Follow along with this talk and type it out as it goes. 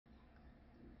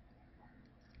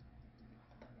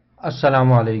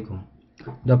Assalamu alaikum.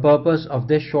 The purpose of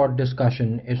this short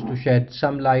discussion is to shed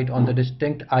some light on the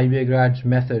distinct IBAGRADS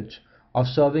methods of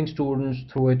serving students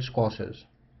through its courses.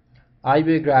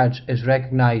 IBAGRADS is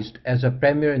recognized as a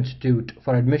premier institute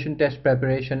for admission test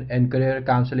preparation and career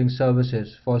counseling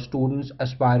services for students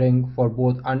aspiring for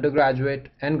both undergraduate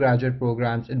and graduate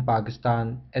programs in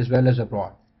Pakistan as well as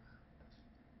abroad.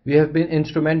 We have been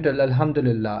instrumental,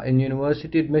 alhamdulillah, in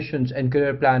university admissions and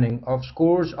career planning of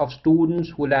scores of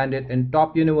students who landed in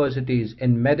top universities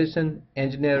in medicine,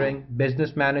 engineering,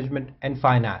 business management, and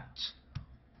finance.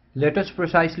 Let us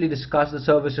precisely discuss the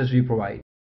services we provide.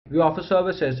 We offer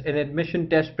services in admission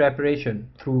test preparation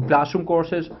through classroom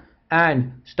courses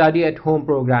and study at home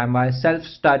program via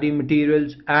self-study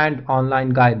materials and online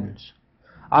guidance.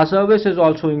 Our services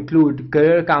also include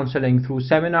career counseling through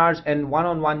seminars and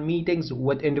one-on-one meetings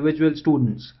with individual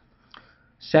students.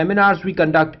 Seminars we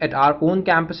conduct at our own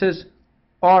campuses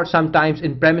or sometimes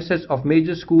in premises of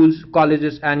major schools,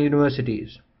 colleges and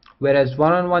universities, whereas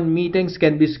one-on-one meetings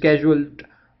can be scheduled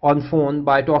on phone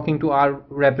by talking to our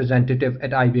representative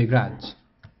at IBAGRADS.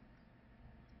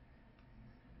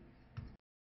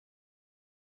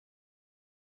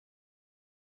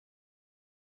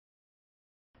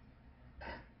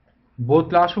 Both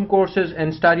classroom courses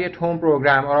and study at home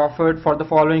program are offered for the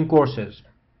following courses: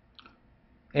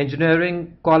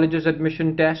 Engineering Colleges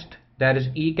Admission Test, that is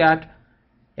ECAT.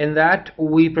 In that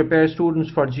we prepare students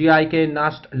for GIK,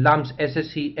 NUST, LUMS,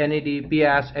 SSC, NED,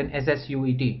 PAS and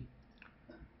SSUET.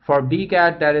 For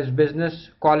BCAT, that is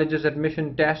Business Colleges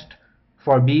Admission Test,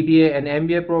 for BBA and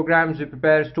MBA programs we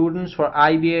prepare students for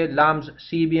IBA, LUMS,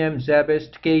 CBM,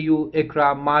 ZEBIST, KU,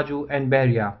 ICRA, MAJU and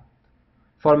Beria.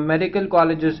 For Medical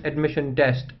Colleges Admission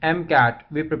Test, MCAT,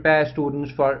 we prepare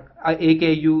students for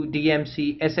AKU,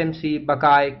 DMC, SMC,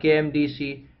 Bakai,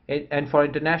 KMDC, and for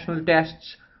international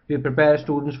tests, we prepare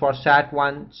students for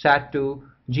SAT1, SAT2,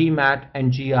 GMAT,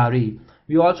 and GRE.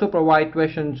 We also provide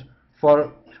tuitions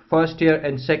for first year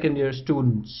and second year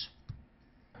students.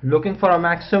 Looking for a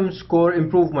maximum score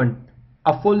improvement,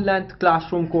 a full-length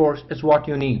classroom course is what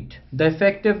you need. The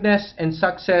effectiveness and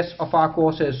success of our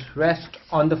courses rest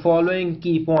on the following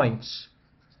key points: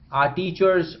 our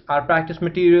teachers, our practice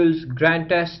materials, grant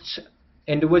tests,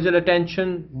 individual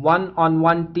attention,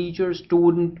 one-on-one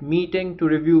teacher-student meeting to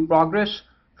review progress,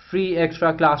 free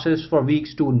extra classes for weak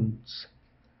students.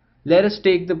 Let us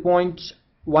take the points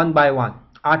one by one.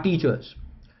 Our teachers.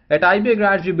 At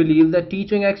IBAGRADS, we believe that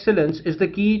teaching excellence is the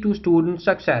key to student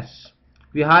success.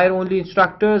 We hire only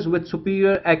instructors with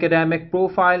superior academic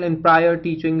profile and prior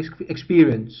teaching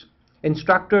experience.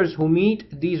 Instructors who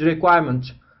meet these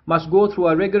requirements must go through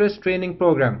a rigorous training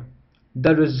program.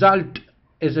 The result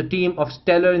is a team of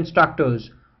stellar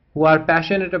instructors who are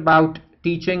passionate about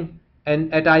teaching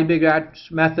and at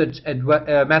IBAGRADS methods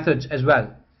as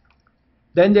well.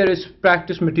 Then there is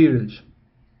practice materials.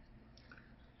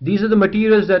 These are the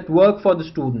materials that work for the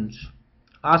students.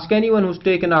 Ask anyone who's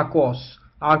taken our course.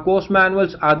 Our course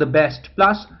manuals are the best.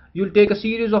 Plus, you'll take a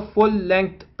series of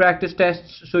full-length practice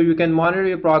tests so you can monitor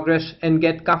your progress and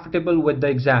get comfortable with the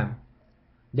exam.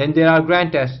 Then there are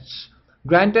grant tests.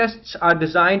 Grant tests are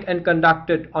designed and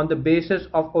conducted on the basis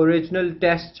of original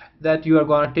tests that you are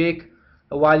going to take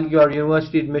while your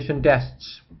university admission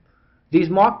tests. These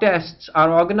mock tests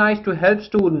are organized to help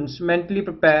students mentally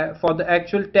prepare for the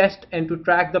actual test and to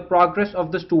track the progress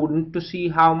of the student to see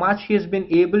how much he has been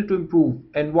able to improve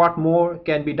and what more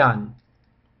can be done.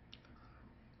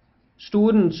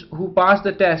 Students who pass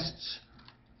the tests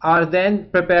are then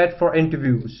prepared for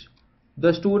interviews.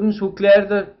 The students who clear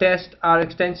the test are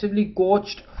extensively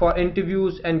coached for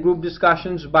interviews and group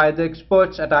discussions by the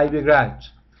experts at IBAGRADS.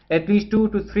 At least 2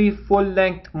 to 3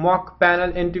 full-length mock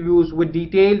panel interviews with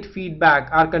detailed feedback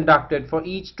are conducted for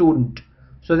each student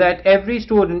so that every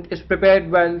student is prepared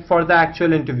well for the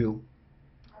actual interview.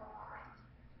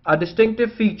 A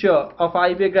distinctive feature of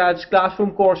IBAGRADS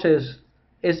classroom courses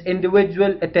is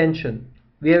individual attention.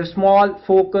 We have small,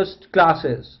 focused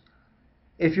classes.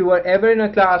 If you were ever in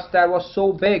a class that was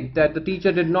so big that the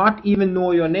teacher did not even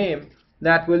know your name,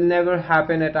 that will never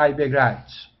happen at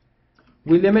IBAGRADS.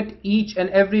 We limit each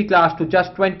and every class to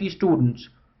just 20 students,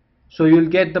 so you'll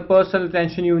get the personal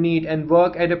attention you need and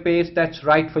work at a pace that's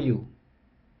right for you.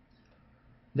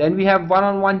 Then we have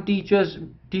one-on-one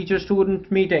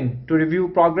teacher-student meeting to review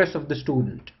progress of the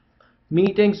student.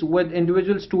 Meetings with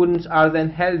individual students are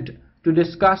then held to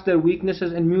discuss their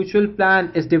weaknesses, and mutual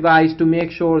plan is devised to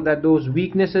make sure that those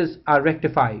weaknesses are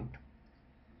rectified.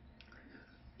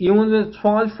 Even with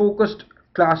small focused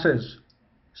classes,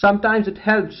 sometimes it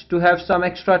helps to have some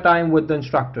extra time with the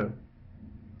instructor.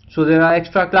 So there are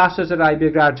extra classes at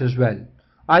IBAGRADS as well.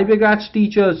 IBAGRADS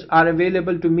teachers are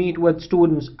available to meet with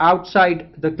students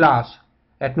outside the class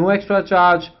at no extra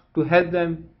charge to help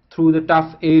them through the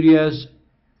tough areas.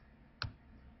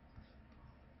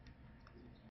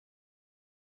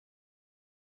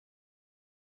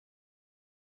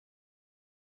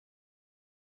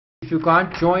 If you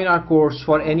can't join our course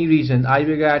for any reason,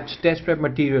 IBAGRADS test prep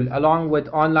material along with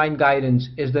online guidance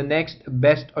is the next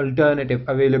best alternative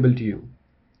available to you.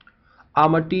 Our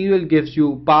material gives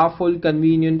you powerful,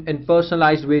 convenient and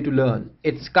personalized way to learn.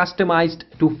 It's customized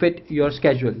to fit your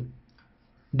schedule.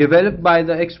 Developed by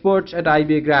the experts at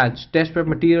IBAGRADS, test prep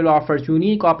material offers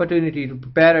unique opportunity to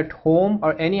prepare at home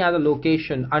or any other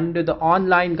location under the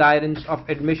online guidance of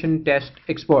admission test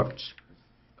experts.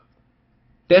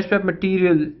 Test prep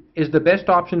material is the best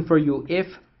option for you if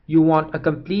you want a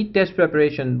complete test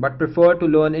preparation but prefer to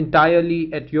learn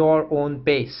entirely at your own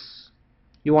pace.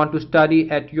 You want to study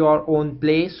at your own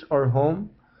place or home.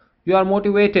 You are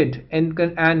motivated and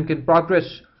can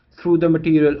progress through the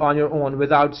material on your own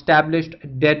without established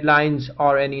deadlines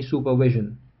or any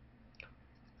supervision.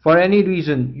 For any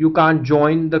reason you can't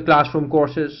join the classroom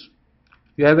courses,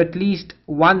 you have at least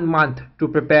 1 month to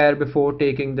prepare before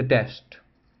taking the test.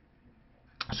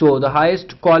 So the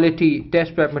highest quality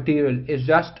test prep material is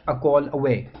just a call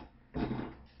away.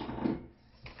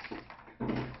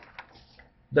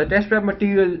 The test prep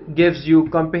material gives you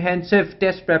comprehensive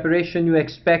test preparation you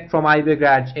expect from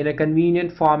IBAGRADS in a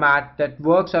convenient format that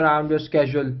works around your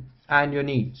schedule and your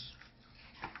needs.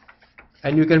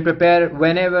 And you can prepare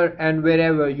whenever and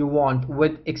wherever you want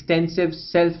with extensive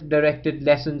self-directed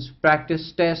lessons,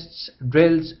 practice tests,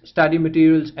 drills, study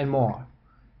materials and more.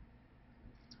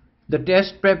 The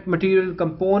test prep material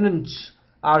components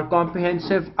are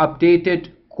comprehensive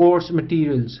updated course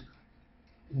materials.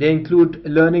 They include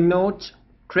learning notes,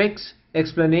 tricks,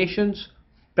 explanations,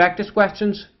 practice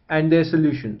questions and their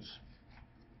solutions.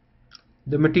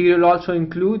 The material also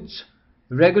includes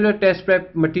regular test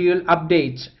prep material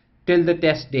updates till the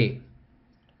test day.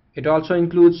 It also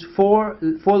includes 4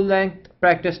 full-length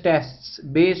practice tests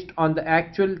based on the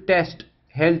actual test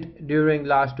held during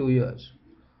last 2 years.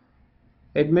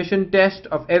 Admission test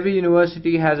of every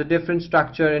university has a different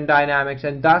structure and dynamics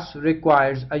and thus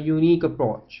requires a unique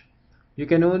approach. You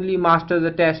can only master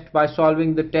the test by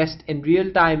solving the test in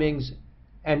real timings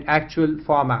and actual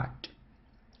format.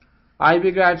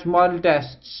 IBAGRADS model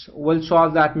tests will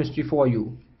solve that mystery for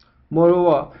you.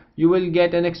 Moreover, you will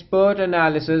get an expert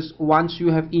analysis once you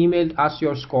have emailed us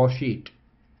your score sheet.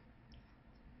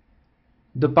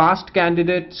 The past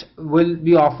candidates will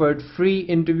be offered free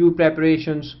interview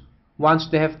preparations once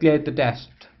they have cleared the test.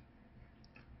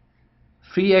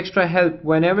 Free extra help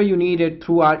whenever you need it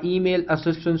through our email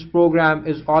assistance program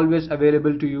is always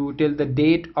available to you till the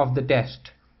date of the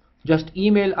test. Just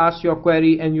email us your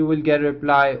query and you will get a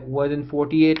reply within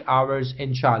 48 hours,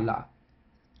 inshallah.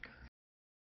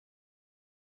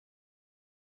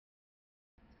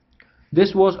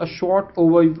 This was a short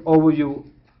overview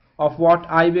of what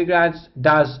IBAGRADS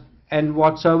does and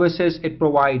what services it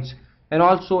provides, and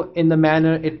also in the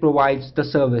manner it provides the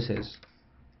services.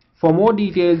 For more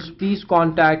details, please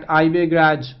contact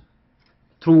IBAGRADS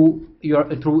through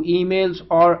emails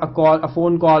or a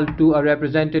phone call to a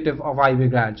representative of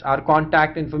IBAGRADS. Our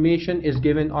contact information is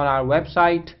given on our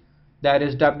website, that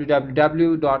is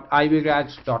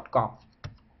www.ibagrads.com.